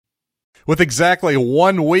With exactly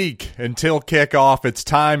 1 week until kickoff, it's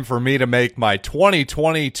time for me to make my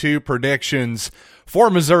 2022 predictions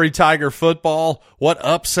for Missouri Tiger football. What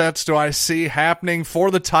upsets do I see happening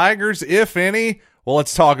for the Tigers, if any? Well,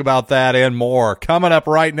 let's talk about that and more coming up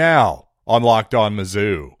right now on Locked On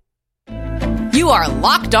Mizzou. You are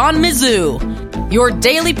Locked On Mizzou, your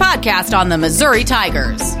daily podcast on the Missouri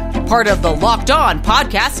Tigers, part of the Locked On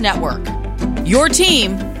Podcast Network, your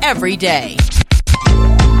team every day.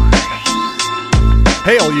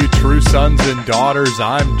 Hail, you true sons and daughters.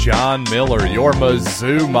 I'm John Miller, your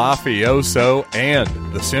Mizzou mafioso and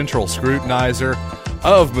the central scrutinizer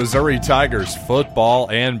of Missouri Tigers football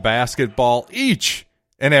and basketball each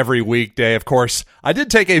and every weekday. Of course, I did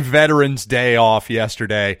take a Veterans Day off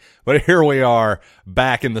yesterday, but here we are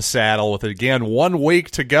back in the saddle with, again, 1 week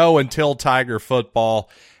to go until Tiger football.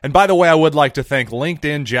 And by the way, I would like to thank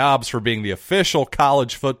LinkedIn Jobs for being the official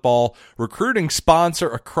college football recruiting sponsor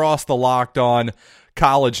across the Locked On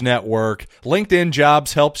College Network. LinkedIn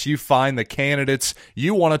Jobs helps you find the candidates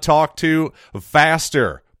you want to talk to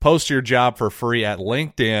faster. Post your job for free at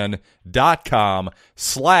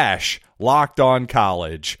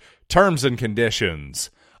linkedin.com/LockedOnCollege. Terms and conditions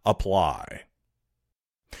apply.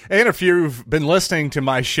 And if you've been listening to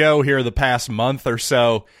my show here the past month or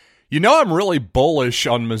so, you know I'm really bullish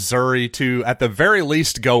on Missouri to, at the very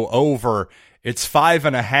least, go over its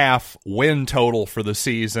 5.5 win total for the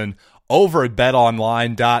season over at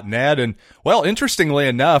betonline.net. And, well, interestingly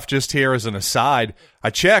enough, just here as an aside, I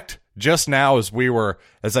checked just now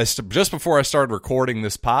just before I started recording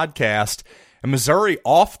this podcast, and Missouri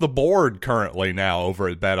off the board currently now over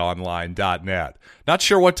at betonline.net. Not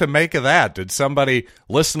sure what to make of that. Did somebody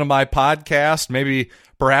listen to my podcast? Maybe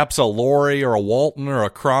perhaps a Lori or a Walton or a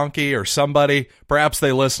Kroenke or somebody. Perhaps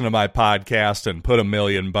they listen to my podcast and put $1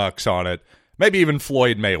 million on it. Maybe even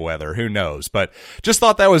Floyd Mayweather, who knows? But just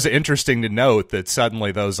thought that was interesting to note that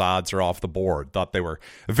suddenly those odds are off the board. Thought they were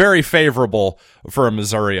very favorable for a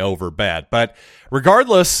Missouri over bet. But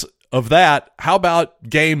regardless of that, how about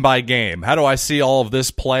game by game? How do I see all of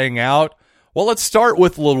this playing out? Well, let's start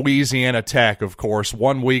with Louisiana Tech, of course.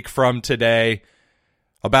 1 week from today,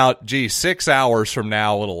 about 6 hours from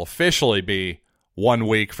now, it'll officially be 1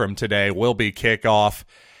 week from today, will be kickoff.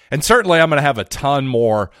 And certainly I'm going to have a ton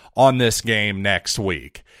more on this game next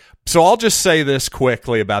week. So I'll just say this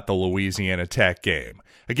quickly about the Louisiana Tech game.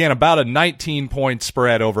 Again, about a 19-point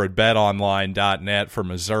spread over at betonline.net for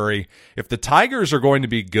Missouri. If the Tigers are going to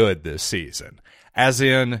be good this season, as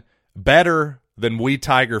in better than we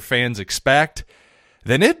Tiger fans expect,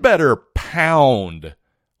 then it better pound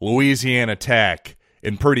Louisiana Tech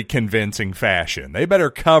in pretty convincing fashion. They better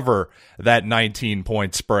cover that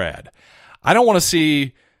 19-point spread. I don't want to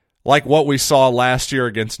see like what we saw last year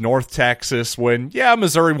against North Texas when,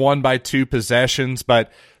 Missouri won by 2 possessions,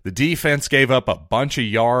 but the defense gave up a bunch of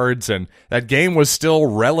yards, and that game was still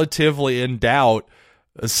relatively in doubt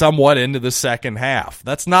somewhat into the second half.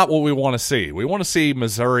 That's not what we want to see. We want to see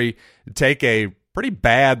Missouri take a pretty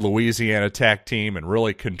bad Louisiana Tech team and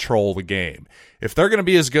really control the game. If they're going to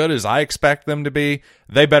be as good as I expect them to be,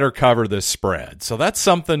 they better cover this spread. So that's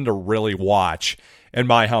something to really watch, in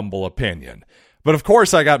my humble opinion. But of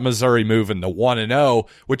course, I got Missouri moving to 1-0,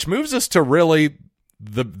 which moves us to really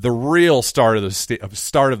the real start of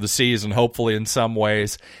the season, hopefully in some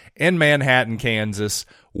ways, in Manhattan, Kansas,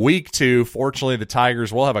 week 2. Fortunately, the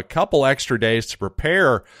Tigers will have a couple extra days to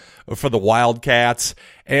prepare for the Wildcats,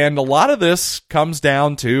 and a lot of this comes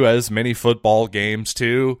down to, as many football games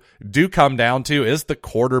do come down to, is the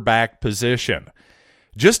quarterback position.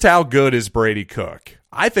 Just how good is Brady Cook?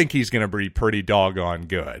 I think he's going to be pretty doggone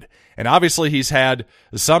good. And obviously he's had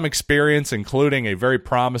some experience, including a very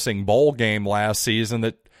promising bowl game last season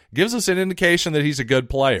that gives us an indication that he's a good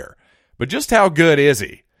player. But just how good is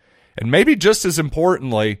he? And maybe just as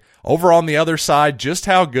importantly, over on the other side, just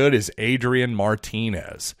how good is Adrian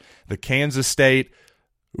Martinez, the Kansas State,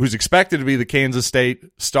 who's expected to be the Kansas State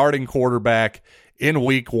starting quarterback in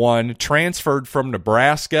week 1, transferred from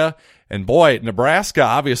Nebraska. And boy, Nebraska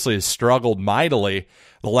obviously has struggled mightily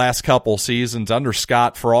the last couple seasons under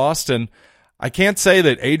Scott Frost, and I can't say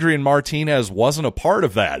that Adrian Martinez wasn't a part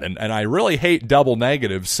of that, and I really hate double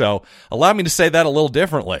negatives, so allow me to say that a little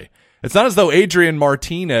differently. It's not as though Adrian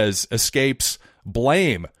Martinez escapes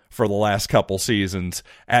blame for the last couple seasons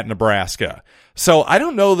at Nebraska. So I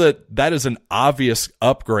don't know that that is an obvious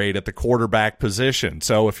upgrade at the quarterback position.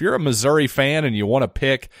 So if you're a Missouri fan and you want to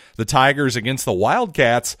pick the Tigers against the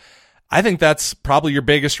Wildcats, I think that's probably your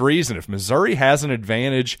biggest reason. If Missouri has an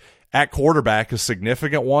advantage at quarterback, a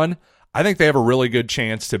significant one, I think they have a really good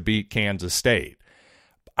chance to beat Kansas State.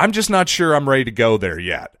 I'm just not sure I'm ready to go there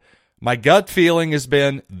yet. My gut feeling has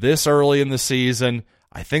been this early in the season,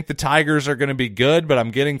 I think the Tigers are going to be good, but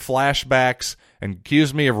I'm getting flashbacks, and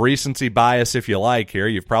accuse me of recency bias if you like here.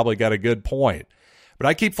 You've probably got a good point. But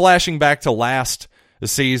I keep flashing back to last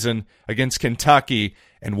season against Kentucky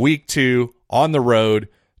and week 2 on the road.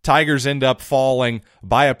 Tigers end up falling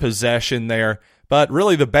by a possession there, but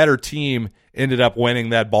really the better team ended up winning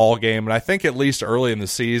that ball game. And I think at least early in the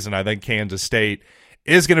season, I think Kansas State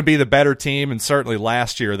is going to be the better team, and certainly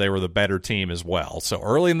last year they were the better team as well. So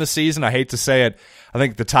early in the season, I hate to say it, I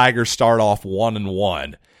think the Tigers start off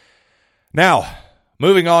 1-1. Now,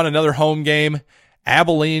 moving on, another home game,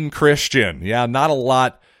 Abilene Christian. Yeah, not a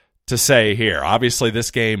lot to say here. Obviously, this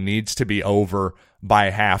game needs to be over by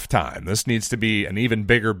halftime. This needs to be an even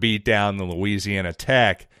bigger beatdown than Louisiana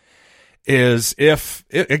Tech. If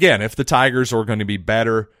the Tigers are going to be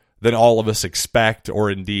better than all of us expect or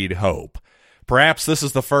indeed hope. Perhaps this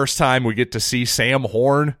is the first time we get to see Sam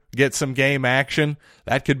Horn get some game action.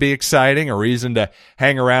 That could be exciting, a reason to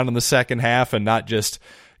hang around in the second half and not just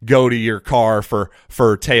go to your car for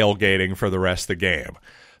tailgating for the rest of the game.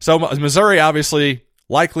 So Missouri obviously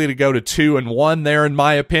likely to go to 2-1 there in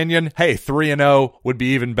my opinion. Hey, 3-0 would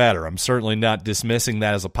be even better. I'm certainly not dismissing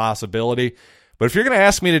that as a possibility. But if you're going to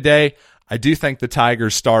ask me today, I do think the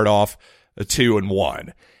Tigers start off a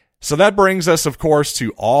 2-1. So that brings us, of course,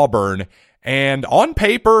 to Auburn. And on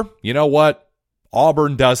paper, you know what?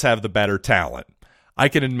 Auburn does have the better talent. I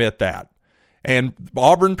can admit that. And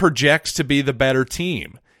Auburn projects to be the better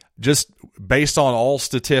team, just based on all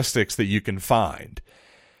statistics that you can find.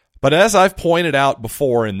 But as I've pointed out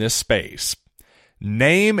before in this space,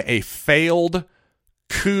 name a failed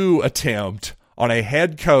coup attempt on a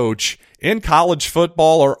head coach in college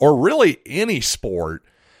football or really any sport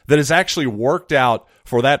that has actually worked out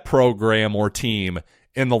for that program or team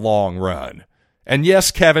in the long run. And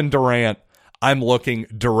yes, Kevin Durant, I'm looking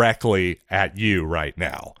directly at you right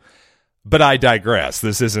now. But I digress.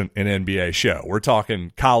 This isn't an NBA show. We're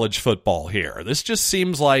talking college football here. This just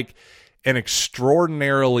seems like an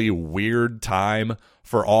extraordinarily weird time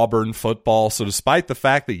for Auburn football. So despite the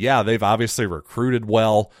fact that, yeah, they've obviously recruited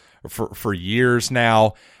well for years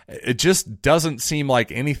now, it just doesn't seem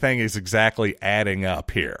like anything is exactly adding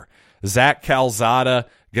up here. Zach Calzada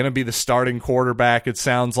going to be the starting quarterback, it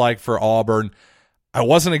sounds like, for Auburn. I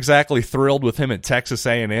wasn't exactly thrilled with him at Texas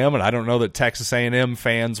A&M, and I don't know that Texas A&M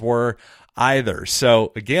fans were either.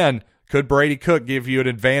 So, again, could Brady Cook give you an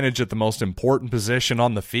advantage at the most important position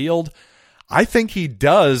on the field? I think he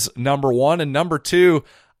does, number one. And number two,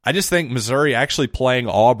 I just think Missouri actually playing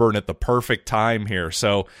Auburn at the perfect time here.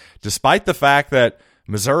 So, despite the fact that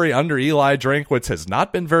Missouri under Eli Drinkwitz has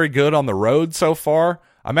not been very good on the road so far,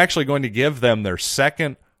 I'm actually going to give them their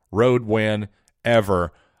second road win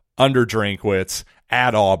ever under Drinkwitz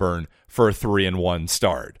at Auburn for a 3-1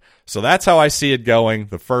 start. So that's how I see it going,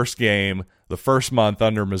 the first game, the first month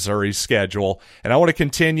under Missouri's schedule. And I want to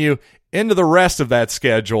continue into the rest of that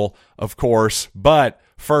schedule, of course, but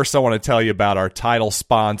first I want to tell you about our title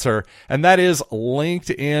sponsor, and that is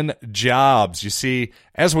LinkedIn Jobs. You see,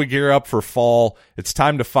 as we gear up for fall, it's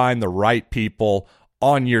time to find the right people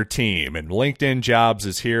on your team, and LinkedIn Jobs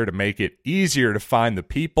is here to make it easier to find the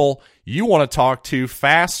people you want to talk to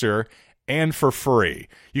faster and for free.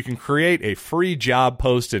 You can create a free job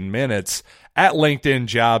post in minutes at LinkedIn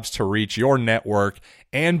Jobs to reach your network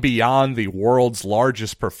and beyond, the world's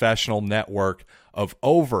largest professional network of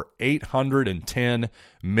over 810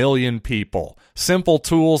 million people. Simple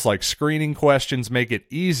tools like screening questions make it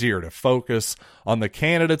easier to focus on the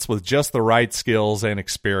candidates with just the right skills and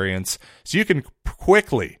experience, so you can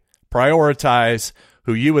quickly prioritize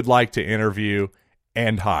who you would like to interview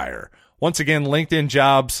and hire. Once again, LinkedIn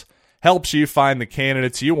Jobs helps you find the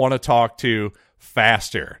candidates you want to talk to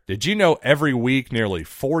faster. Did you know every week nearly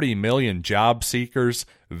 40 million job seekers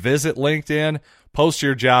visit LinkedIn? Post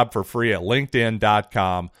your job for free at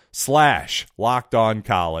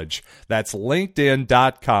linkedin.com/lockedoncollege. That's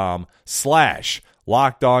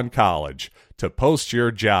linkedin.com/lockedoncollege to post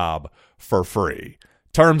your job for free.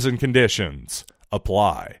 Terms and conditions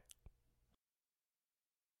apply.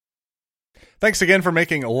 Thanks again for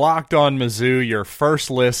making Locked On Mizzou your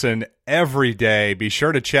first listen every day. Be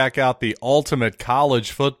sure to check out the Ultimate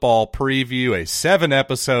College Football Preview, a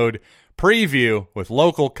 7-episode preview with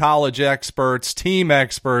local college experts, team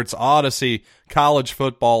experts, Odyssey, college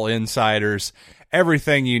football insiders,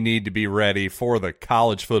 everything you need to be ready for the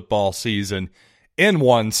college football season in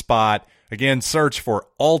one spot. Again, search for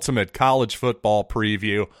Ultimate College Football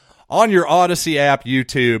Preview on your Odyssey app,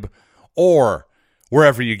 YouTube, or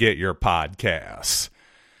wherever you get your podcasts.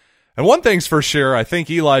 And one thing's for sure, I think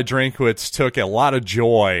Eli Drinkwitz took a lot of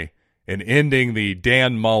joy in ending the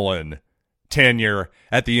Dan Mullen tenure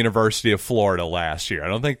at the University of Florida last year. I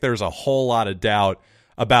don't think there's a whole lot of doubt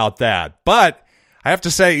about that. But I have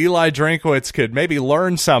to say, Eli Drinkwitz could maybe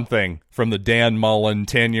learn something from the Dan Mullen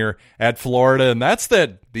tenure at Florida, and that's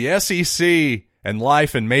that the SEC and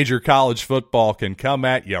life in major college football can come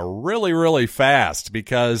at you really, really fast,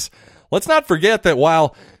 because let's not forget that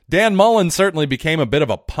while Dan Mullen certainly became a bit of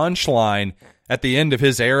a punchline at the end of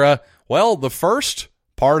his era, well, the first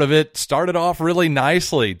part of it started off really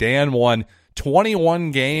nicely. Dan won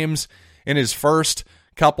 21 games in his first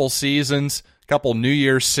couple seasons, couple New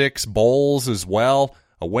Year's Six bowls as well,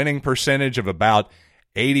 a winning percentage of about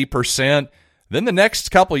 80%. Then the next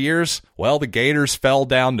couple years, well, the Gators fell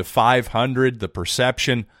down to 500. The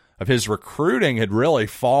perception of his recruiting had really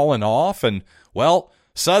fallen off, and, well,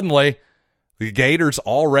 suddenly the Gators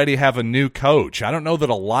already have a new coach. I don't know that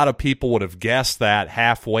a lot of people would have guessed that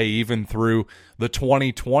halfway even through the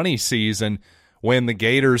 2020 season, when the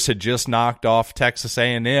Gators had just knocked off Texas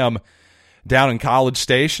A&M down in College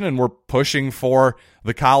Station and were pushing for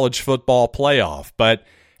the college football playoff. But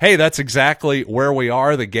hey, that's exactly where we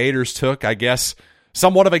are. The Gators took, I guess,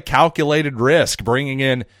 somewhat of a calculated risk, bringing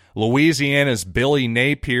in Louisiana's Billy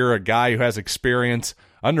Napier, a guy who has experience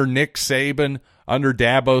under Nick Saban, under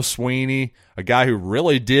Dabo Swinney, a guy who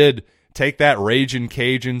really did take that Ragin'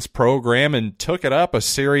 Cajuns program and took it up a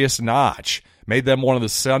serious notch, made them one of the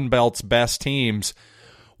Sun Belt's best teams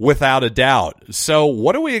without a doubt. So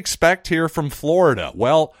what do we expect here from Florida?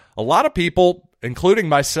 Well, a lot of people, including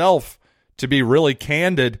myself, to be really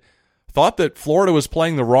candid, thought that Florida was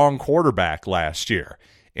playing the wrong quarterback last year.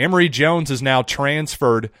 Emory Jones is now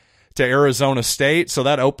transferred to Arizona State, so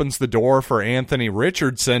that opens the door for Anthony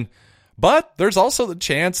Richardson. But there's also the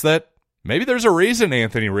chance that maybe there's a reason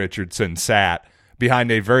Anthony Richardson sat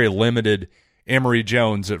behind a very limited Emory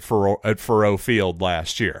Jones at Faurot Field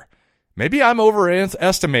last year. Maybe I'm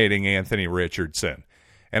overestimating Anthony Richardson.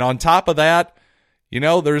 And on top of that, you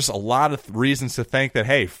know, there's a lot of reasons to think that,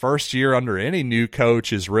 hey, first year under any new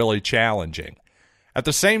coach is really challenging. At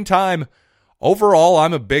the same time, overall,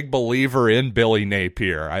 I'm a big believer in Billy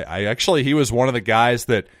Napier. I actually, he was one of the guys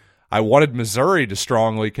that I wanted Missouri to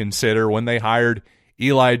strongly consider when they hired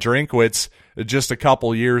Eli Drinkwitz just a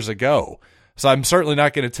couple years ago. So I'm certainly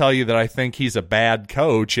not going to tell you that I think he's a bad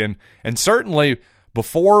coach. And certainly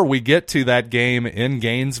before we get to that game in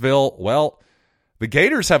Gainesville, well, the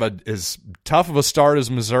Gators have as tough of a start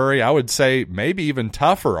as Missouri. I would say maybe even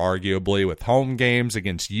tougher, arguably, with home games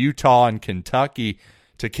against Utah and Kentucky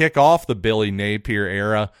to kick off the Billy Napier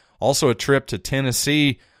era. Also a trip to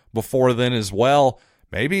Tennessee before then as well.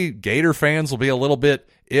 Maybe Gator fans will be a little bit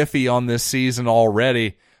iffy on this season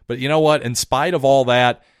already. But you know what? In spite of all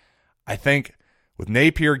that, I think with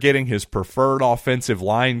Napier getting his preferred offensive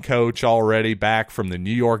line coach already back from the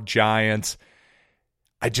New York Giants,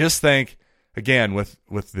 I just think, again, with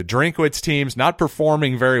the Drinkwitz teams not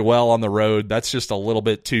performing very well on the road, that's just a little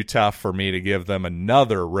bit too tough for me to give them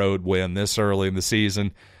another road win this early in the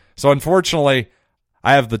season. So unfortunately,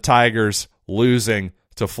 I have the Tigers losing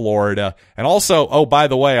to Florida. And also, oh, by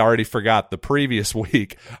the way, I already forgot the previous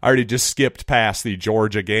week. I already just skipped past the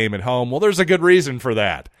Georgia game at home. Well, there's a good reason for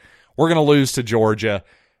that. We're going to lose to Georgia.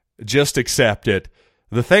 Just accept it.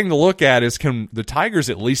 The thing to look at is, can the Tigers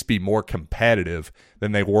at least be more competitive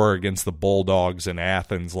than they were against the Bulldogs in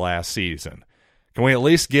Athens last season? Can we at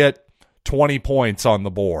least get 20 points on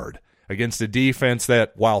the board against a defense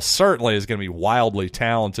that, while certainly is going to be wildly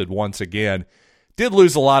talented once again, did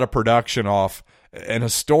lose a lot of production off an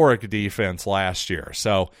historic defense last year?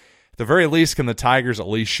 So at the very least, can the Tigers at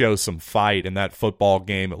least show some fight in that football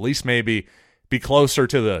game, at least maybe be closer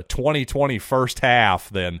to the 2020 first half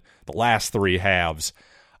than the last three halves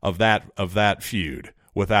of that feud,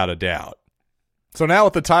 without a doubt. So now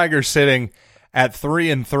with the Tigers sitting at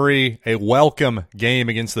 3-3, a welcome game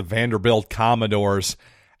against the Vanderbilt Commodores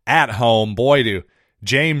at home. Boy, do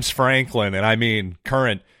James Franklin, and I mean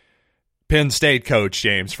current Penn State coach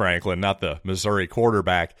James Franklin, not the Missouri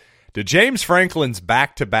quarterback, do James Franklin's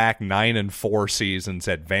back-to-back 9-4 seasons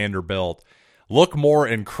at Vanderbilt look more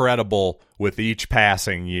incredible with each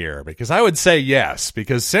passing year? Because I would say yes,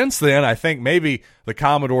 because since then, I think maybe the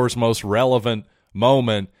Commodores' most relevant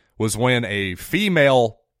moment was when a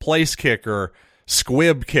female place kicker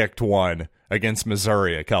squib kicked one against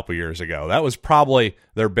Missouri a couple years ago. That was probably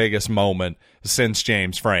their biggest moment since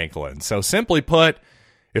James Franklin. So simply put,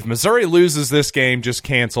 if Missouri loses this game, just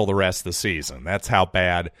cancel the rest of the season. That's how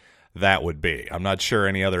bad that would be. I'm not sure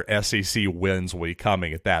any other SEC wins will be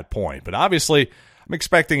coming at that point. But obviously, I'm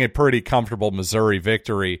expecting a pretty comfortable Missouri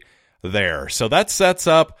victory there. So that sets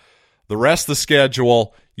up the rest of the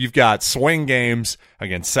schedule. you've got swing games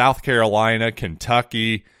against South Carolina,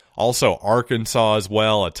 Kentucky, also Arkansas as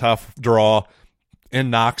well, a tough draw in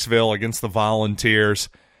Knoxville against the Volunteers.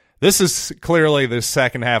 This is clearly the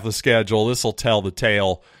second half of the schedule. This will tell the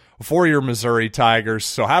tale for your Missouri Tigers.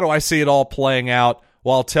 So how do I see it all playing out?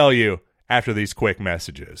 Well, I'll tell you after these quick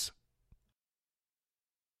messages.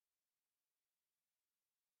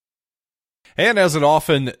 And as it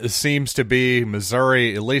often seems to be,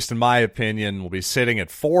 Missouri, at least in my opinion, will be sitting at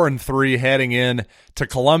 4-3 heading in to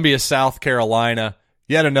Columbia, South Carolina.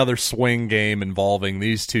 Yet another swing game involving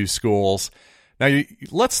these two schools. Now,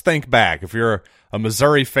 let's think back. If you're a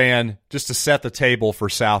Missouri fan, just to set the table for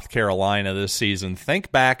South Carolina this season,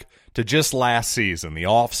 think back to just last season, the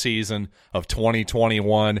off season of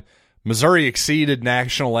 2021. Missouri exceeded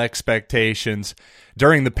national expectations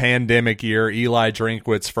during the pandemic year, Eli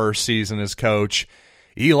Drinkwitz's first season as coach.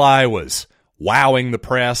 Eli was wowing the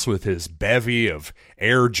press with his bevy of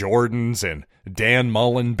Air Jordans and Dan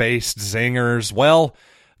Mullen-based zingers. Well,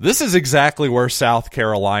 this is exactly where South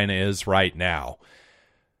Carolina is right now.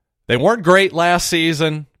 They weren't great last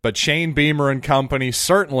season, but Shane Beamer and company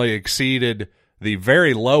certainly exceeded the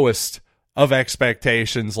very lowest of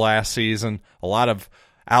expectations last season. A lot of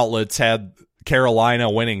outlets had Carolina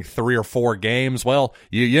winning 3 or 4 games. Well,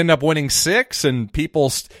 you end up winning 6, and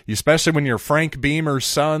people, especially when you're Frank Beamer's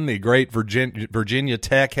son, the great Virginia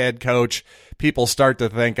Tech head coach, people start to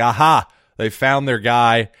think, aha, they found their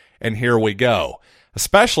guy, and here we go.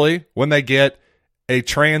 Especially when they get a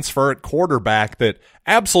transfer at quarterback that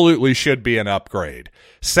absolutely should be an upgrade.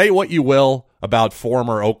 Say what you will about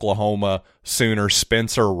former Oklahoma Sooner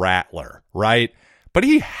Spencer Rattler, right? But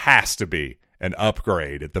he has to be an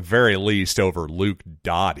upgrade at the very least over Luke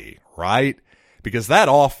Doty, right? Because that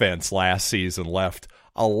offense last season left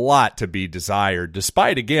a lot to be desired,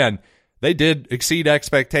 despite, again, they did exceed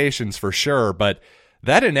expectations for sure, but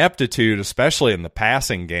that ineptitude, especially in the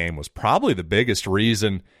passing game, was probably the biggest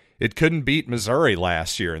reason it couldn't beat Missouri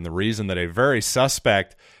last year, and the reason that a very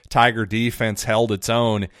suspect Tiger defense held its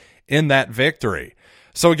own in that victory.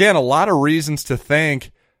 So again, a lot of reasons to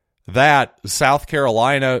think that South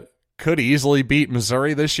Carolina could easily beat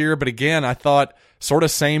Missouri this year, but again, I thought sort of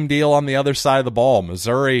same deal on the other side of the ball.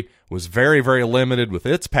 Missouri was very, very limited with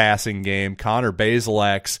its passing game. Connor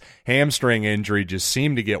Bazelak's hamstring injury just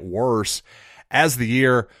seemed to get worse as the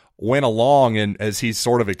year went along, and as he's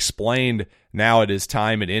sort of explained now at his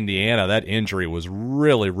time at Indiana, that injury was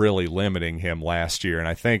really, really limiting him last year, and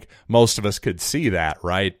I think most of us could see that,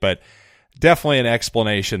 right? But definitely an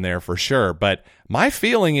explanation there for sure. But my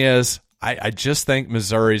feeling is I just think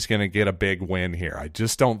Missouri's going to get a big win here. I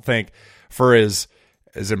just don't think, for as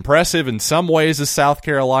impressive in some ways as South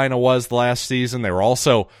Carolina was last season, they were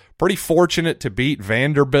also pretty fortunate to beat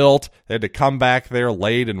Vanderbilt. They had to come back there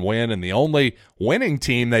late and win, and the only winning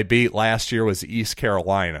team they beat last year was East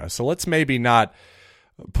Carolina. So let's maybe not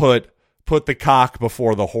put the cock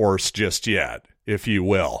before the horse just yet, if you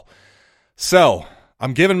will. So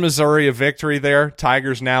I'm giving Missouri a victory there.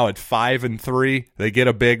 Tigers now at 5-3. They get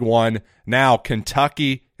a big one. Now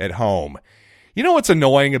Kentucky at home. You know what's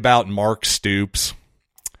annoying about Mark Stoops?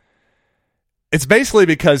 It's basically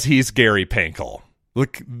because he's Gary Pinkel.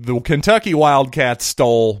 Look, the Kentucky Wildcats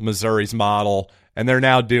stole Missouri's model, and they're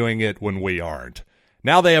now doing it when we aren't.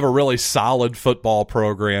 Now they have a really solid football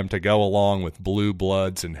program to go along with blue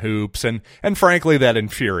bloods and hoops, and frankly, that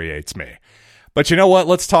infuriates me. But you know what?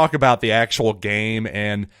 Let's talk about the actual game,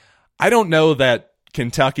 and I don't know that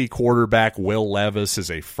Kentucky quarterback Will Levis is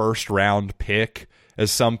a first-round pick,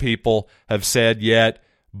 as some people have said yet,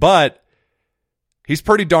 but he's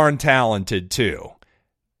pretty darn talented too.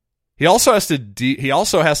 He also has to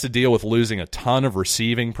deal with losing a ton of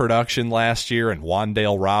receiving production last year, and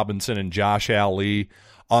Wan'Dale Robinson and Josh Ali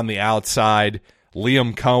on the outside.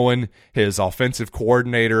 Liam Cohen, his offensive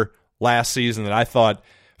coordinator last season, that I thought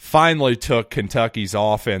finally took Kentucky's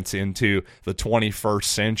offense into the 21st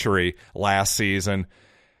century last season.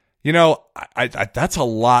 You know, I that's a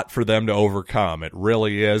lot for them to overcome. It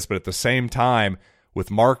really is. But at the same time, with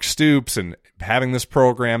Mark Stoops and having this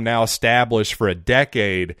program now established for a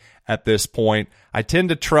decade at this point, I tend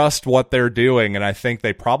to trust what they're doing, and I think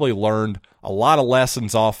they probably learned a lot of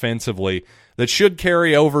lessons offensively that should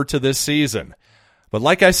carry over to this season. But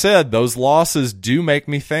like I said, those losses do make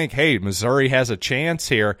me think, hey, Missouri has a chance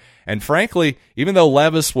here. And frankly, even though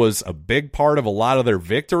Levis was a big part of a lot of their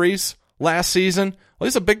victories last season, well,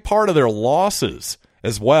 he's a big part of their losses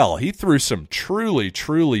as well. He threw some truly,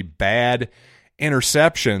 truly bad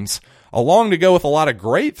interceptions, along to go with a lot of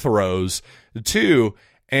great throws too.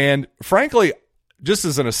 And frankly, just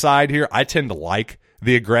as an aside here, I tend to like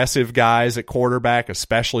the aggressive guys at quarterback,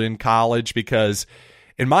 especially in college, because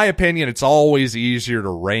in my opinion, it's always easier to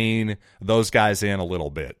rein those guys in a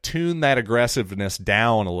little bit, tune that aggressiveness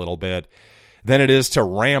down a little bit, than it is to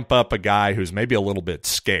ramp up a guy who's maybe a little bit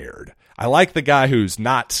scared. I like the guy who's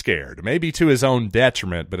not scared, maybe to his own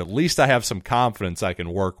detriment, but at least I have some confidence I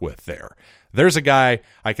can work with there. There's a guy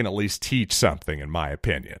I can at least teach something, in my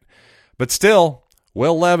opinion. But still,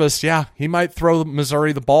 Will Levis, yeah, he might throw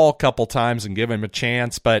Missouri the ball a couple times and give him a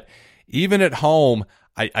chance, but even at home,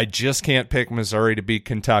 I just can't pick Missouri to beat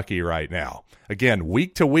Kentucky right now. Again,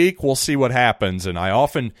 week to week, we'll see what happens, and I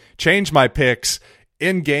often change my picks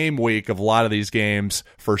in game week of a lot of these games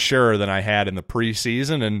for sure than I had in the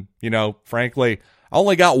preseason. And, frankly, I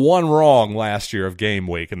only got one wrong last year of game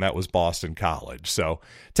week, and that was Boston College. So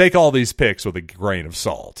take all these picks with a grain of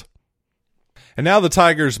salt. And now the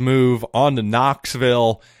Tigers move on to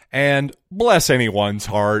Knoxville, and bless anyone's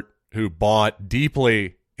heart who bought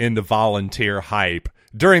deeply into Volunteer hype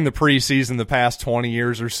during the preseason the past 20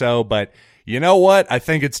 years or so. But you know what? I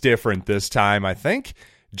think it's different this time. I think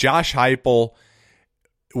Josh Heupel,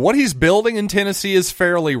 what he's building in Tennessee is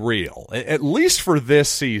fairly real, at least for this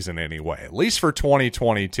season anyway, at least for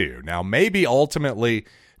 2022. Now, maybe ultimately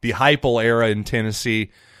the Heupel era in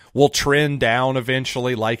Tennessee will trend down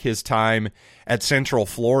eventually like his time at Central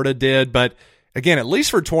Florida did. But again, at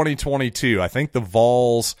least for 2022, I think the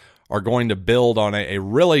Vols are going to build on a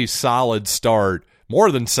really solid start, more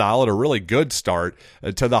than solid, a really good start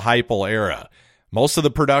to the Heupel era. Most of the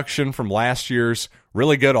production from last year's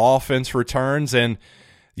really good offense returns, and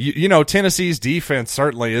Tennessee's defense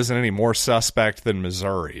certainly isn't any more suspect than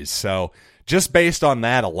Missouri's. So just based on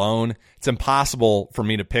that alone, it's impossible for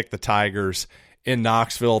me to pick the Tigers in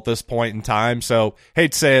Knoxville at this point in time. So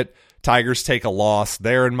hate to say it, Tigers take a loss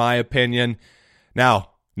there in my opinion.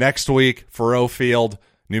 Now, next week, Faurot Field,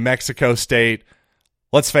 New Mexico State.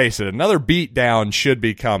 Let's face it, another beatdown should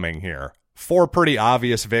be coming here. 4 pretty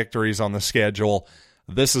obvious victories on the schedule.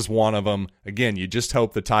 This is one of them. Again, you just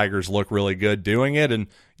hope the Tigers look really good doing it, and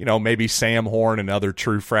maybe Sam Horn and other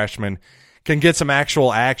true freshmen can get some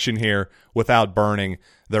actual action here without burning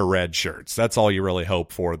their red shirts. That's all you really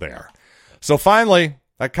hope for there. So finally,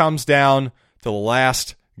 that comes down to the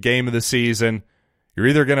last game of the season. You're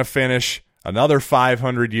either going to finish another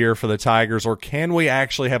 500 year for the Tigers, or can we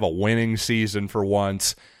actually have a winning season for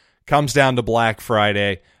once? Comes down to Black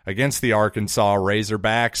Friday against the Arkansas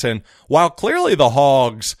Razorbacks. And while clearly the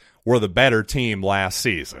Hogs were the better team last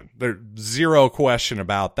season, there's zero question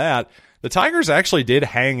about that, the Tigers actually did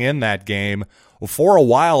hang in that game for a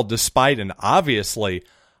while despite an obviously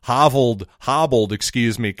hobbled,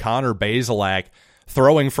 Connor Bazelak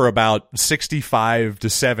throwing for about 65 to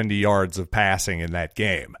 70 yards of passing in that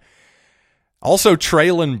game. Also,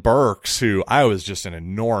 Treylon Burks, who I was just an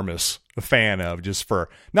enormous fan of just for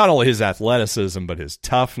not only his athleticism, but his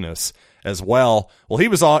toughness as well. Well,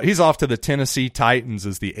 he's off to the Tennessee Titans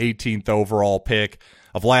as the 18th overall pick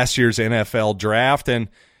of last year's NFL draft. And,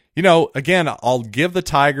 again, I'll give the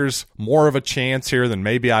Tigers more of a chance here than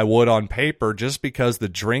maybe I would on paper just because the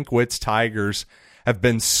Drinkwitz Tigers have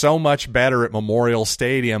been so much better at Memorial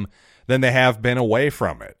Stadium than they have been away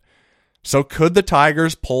from it. So could the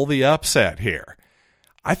Tigers pull the upset here?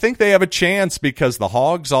 I think they have a chance because the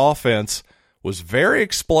Hogs' offense was very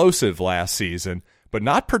explosive last season, but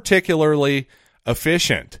not particularly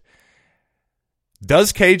efficient.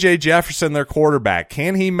 Does KJ Jefferson, their quarterback,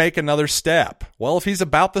 can he make another step? Well, if he's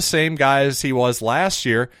about the same guy as he was last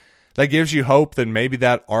year, that gives you hope that maybe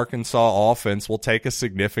that Arkansas offense will take a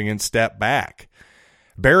significant step back.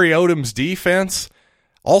 Barry Odom's defense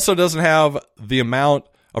also doesn't have the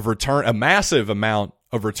a massive amount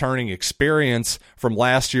of returning experience from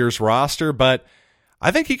last year's roster, but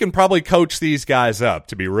I think he can probably coach these guys up,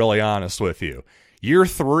 to be really honest with you. Year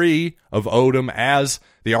 3 of Odom as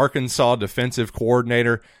the Arkansas defensive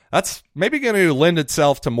coordinator, that's maybe going to lend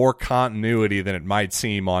itself to more continuity than it might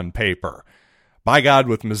seem on paper. By God,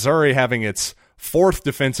 with Missouri having its 4th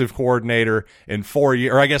defensive coordinator in 4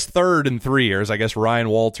 years, or I guess 3rd in 3 years. I guess Ryan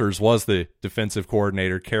Walters was the defensive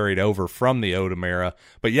coordinator carried over from the Odom era.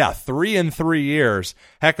 But yeah, 3 in 3 years,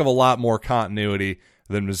 heck of a lot more continuity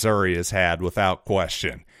than Missouri has had without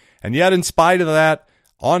question. And yet, in spite of that,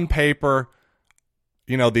 on paper,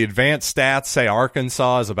 the advanced stats say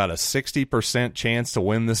Arkansas is about a 60% chance to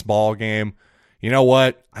win this ball game. You know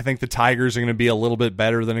what? I think the Tigers are going to be a little bit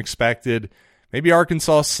better than expected. Maybe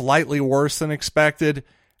Arkansas slightly worse than expected.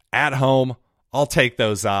 At home, I'll take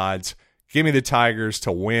those odds. Give me the Tigers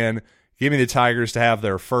to win. Give me the Tigers to have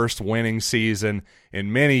their first winning season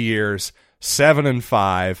in many years,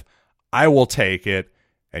 7-5. I will take it.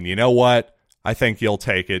 And you know what? I think you'll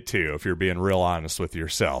take it too, if you're being real honest with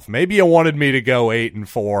yourself. Maybe you wanted me to go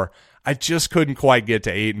 8-4. I just couldn't quite get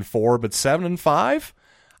to 8-4, but 7-5,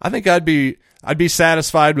 I think I'd be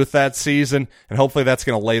satisfied with that season, and hopefully that's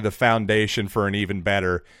going to lay the foundation for an even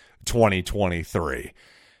better 2023.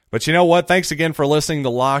 But you know what? Thanks again for listening to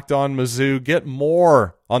Locked On Mizzou. Get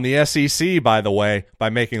more on the SEC, by the way, by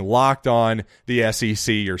making Locked On the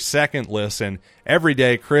SEC your second listen. Every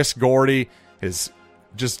day, Chris Gordy, his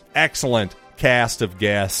just excellent cast of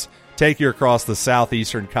guests, take you across the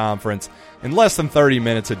Southeastern Conference in less than 30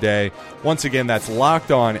 minutes a day. Once again, that's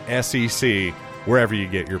Locked On SEC, wherever you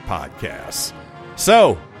get your podcasts.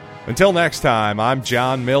 So, until next time, I'm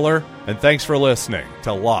John Miller, and thanks for listening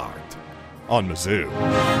to Locked on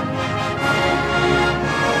Mizzou.